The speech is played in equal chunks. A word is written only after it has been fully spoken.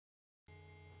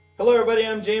Hello everybody,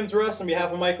 I'm James Russ on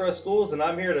behalf of Micro Schools, and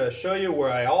I'm here to show you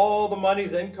where all the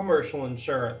money's in commercial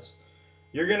insurance.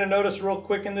 You're going to notice real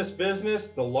quick in this business,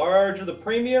 the larger the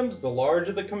premiums, the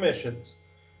larger the commissions.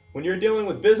 When you're dealing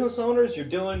with business owners, you're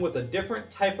dealing with a different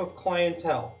type of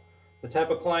clientele. The type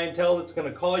of clientele that's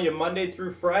going to call you Monday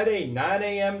through Friday, 9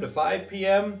 a.m. to 5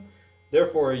 p.m.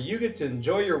 Therefore, you get to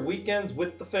enjoy your weekends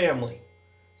with the family.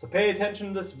 So pay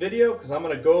attention to this video because I'm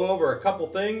going to go over a couple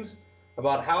things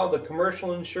about how the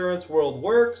commercial insurance world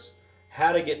works,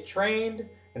 how to get trained,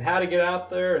 and how to get out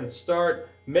there and start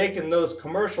making those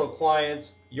commercial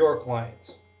clients your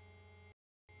clients.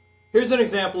 Here's an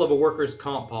example of a workers'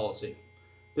 comp policy.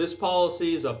 This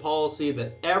policy is a policy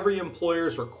that every employer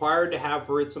is required to have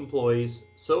for its employees,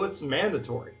 so it's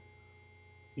mandatory.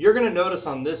 You're going to notice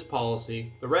on this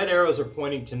policy, the red arrows are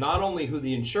pointing to not only who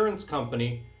the insurance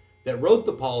company that wrote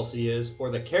the policy is, or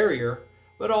the carrier,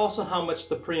 but also how much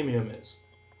the premium is.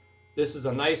 This is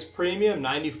a nice premium,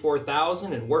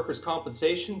 $94,000, and workers'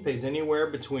 compensation pays anywhere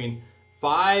between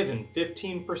 5 and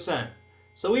 15%.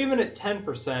 So even at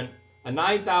 10%, a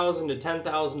 $9,000 to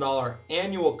 $10,000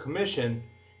 annual commission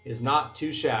is not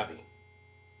too shabby.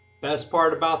 Best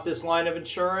part about this line of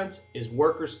insurance is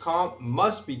workers' comp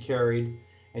must be carried,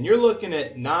 and you're looking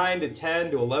at $9,000 to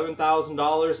 $10,000 to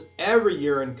 $11,000 every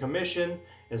year in commission,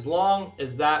 as long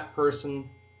as that person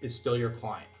is still your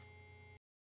client.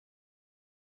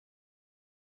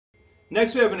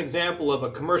 Next, we have an example of a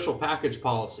commercial package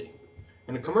policy.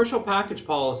 And a commercial package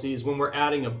policy is when we're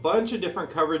adding a bunch of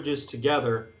different coverages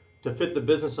together to fit the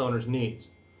business owner's needs.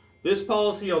 This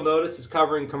policy, you'll notice, is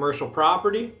covering commercial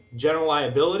property, general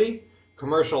liability,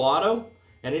 commercial auto,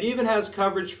 and it even has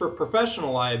coverage for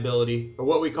professional liability, or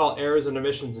what we call errors and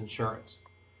omissions insurance.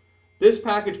 This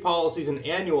package policy is an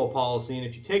annual policy, and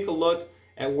if you take a look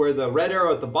at where the red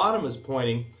arrow at the bottom is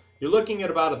pointing, you're looking at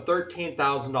about a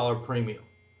 $13,000 premium.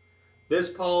 This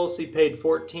policy paid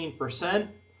 14%,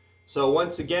 so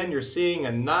once again you're seeing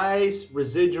a nice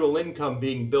residual income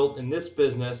being built in this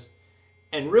business,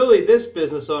 and really this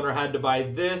business owner had to buy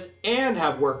this and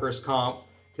have workers' comp,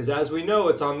 because as we know,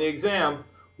 it's on the exam,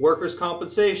 workers'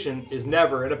 compensation is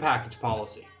never in a package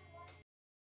policy.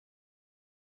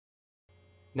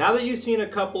 Now that you've seen a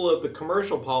couple of the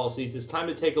commercial policies, it's time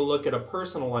to take a look at a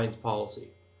personal lines policy.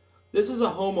 This is a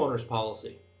homeowner's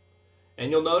policy. And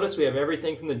you'll notice we have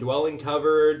everything from the dwelling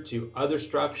covered to other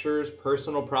structures,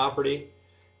 personal property.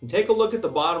 And take a look at the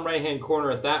bottom right-hand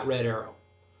corner at that red arrow.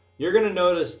 You're going to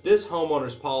notice this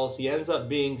homeowner's policy ends up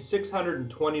being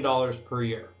 $620 per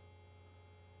year.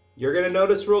 You're going to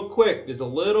notice real quick, there's a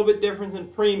little bit difference in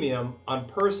premium on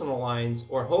personal lines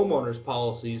or homeowners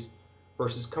policies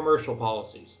versus commercial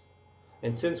policies.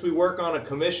 And since we work on a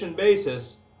commission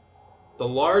basis, the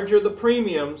larger the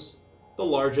premiums, the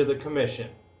larger the commission.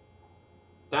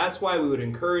 That's why we would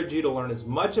encourage you to learn as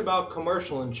much about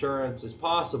commercial insurance as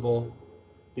possible,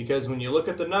 because when you look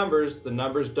at the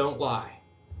numbers don't lie.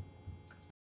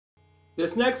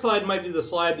 This next slide might be the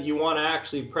slide that you want to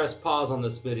actually press pause on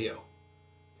this video,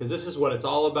 because this is what it's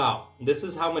all about. This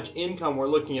is how much income we're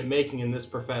looking at making in this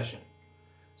profession.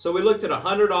 So we looked at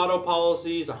 100 auto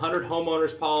policies, 100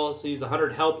 homeowners policies,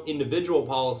 100 health individual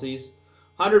policies,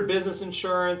 100 business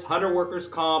insurance, 100 workers'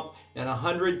 comp, and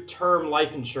 100 term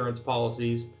life insurance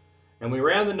policies. And we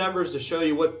ran the numbers to show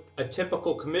you what a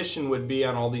typical commission would be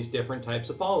on all these different types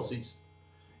of policies.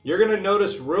 You're going to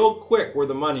notice real quick where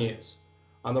the money is.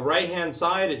 On the right-hand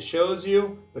side, it shows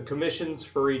you the commissions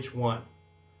for each one.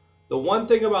 The one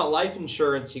thing about life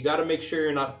insurance you got to make sure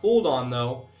you're not fooled on,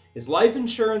 though, is life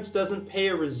insurance doesn't pay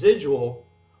a residual,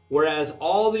 whereas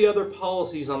all the other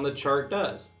policies on the chart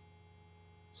does.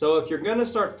 So if you're going to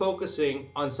start focusing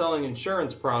on selling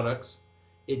insurance products,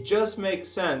 it just makes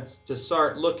sense to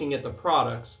start looking at the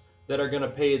products that are going to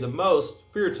pay you the most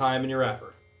for your time and your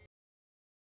effort.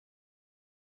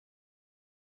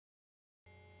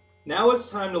 Now it's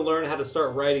time to learn how to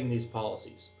start writing these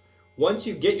policies. Once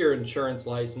you get your insurance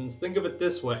license, think of it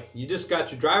this way. You just got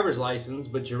your driver's license,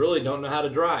 but you really don't know how to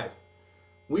drive.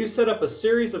 We've set up a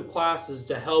series of classes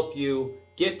to help you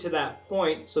get to that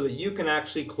point so that you can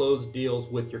actually close deals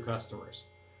with your customers.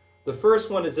 The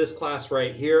first one is this class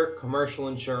right here, Commercial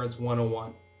Insurance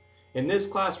 101. In this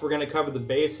class, we're going to cover the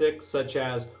basics such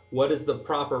as what is the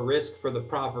proper risk for the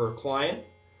proper client.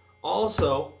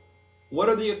 Also, what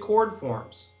are the accord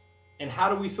forms and how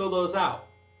do we fill those out?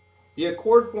 The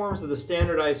accord forms are the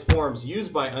standardized forms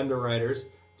used by underwriters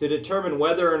to determine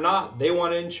whether or not they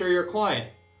want to insure your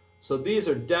client. So these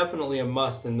are definitely a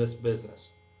must in this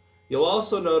business. You'll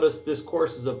also notice this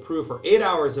course is approved for 8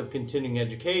 hours of continuing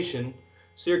education,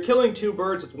 so you're killing two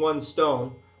birds with one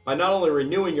stone by not only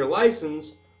renewing your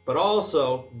license, but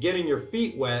also getting your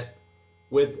feet wet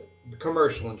with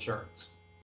commercial insurance.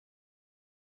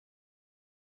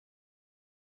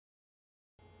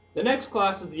 The next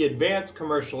class is the Advanced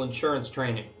Commercial Insurance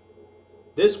Training.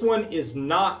 This one is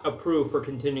not approved for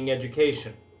continuing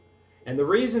education, and the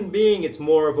reason being it's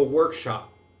more of a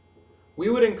workshop. We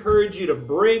would encourage you to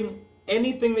bring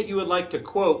anything that you would like to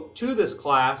quote to this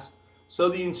class so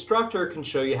the instructor can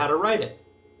show you how to write it.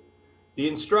 The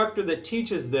instructor that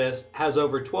teaches this has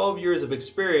over 12 years of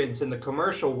experience in the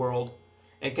commercial world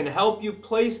and can help you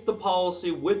place the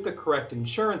policy with the correct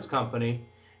insurance company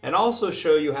and also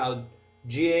show you how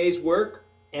GAs work,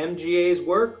 MGAs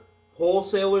work,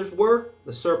 wholesalers work,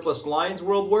 the surplus lines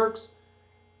world works,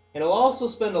 and he'll also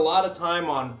spend a lot of time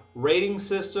on rating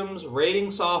systems,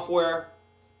 rating software,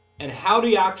 and how do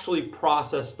you actually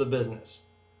process the business.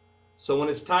 So when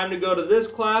it's time to go to this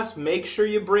class, make sure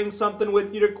you bring something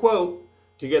with you to quote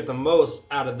to get the most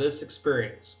out of this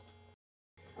experience.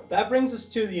 That brings us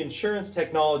to the insurance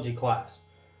technology class.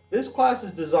 This class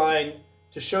is designed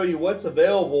to show you what's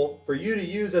available for you to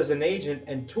use as an agent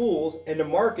and tools and to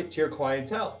market to your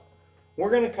clientele.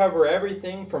 We're going to cover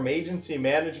everything from agency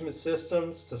management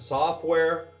systems to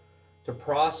software to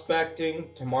prospecting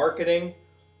to marketing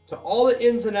to all the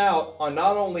ins and outs on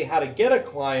not only how to get a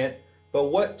client but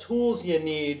what tools you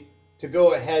need to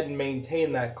go ahead and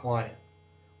maintain that client.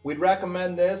 We'd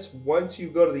recommend this once you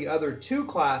go to the other two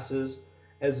classes,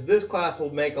 as this class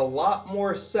will make a lot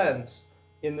more sense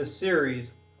in the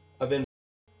series of.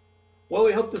 Well,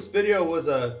 we hope this video was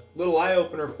a little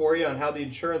eye-opener for you on how the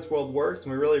insurance world works,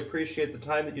 and we really appreciate the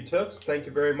time that you took, so thank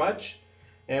you very much.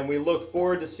 And we look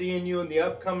forward to seeing you in the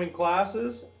upcoming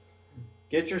classes.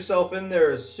 Get yourself in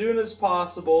there as soon as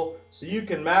possible so you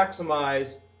can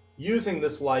maximize using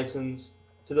this license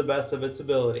to the best of its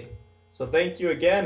ability. So thank you again.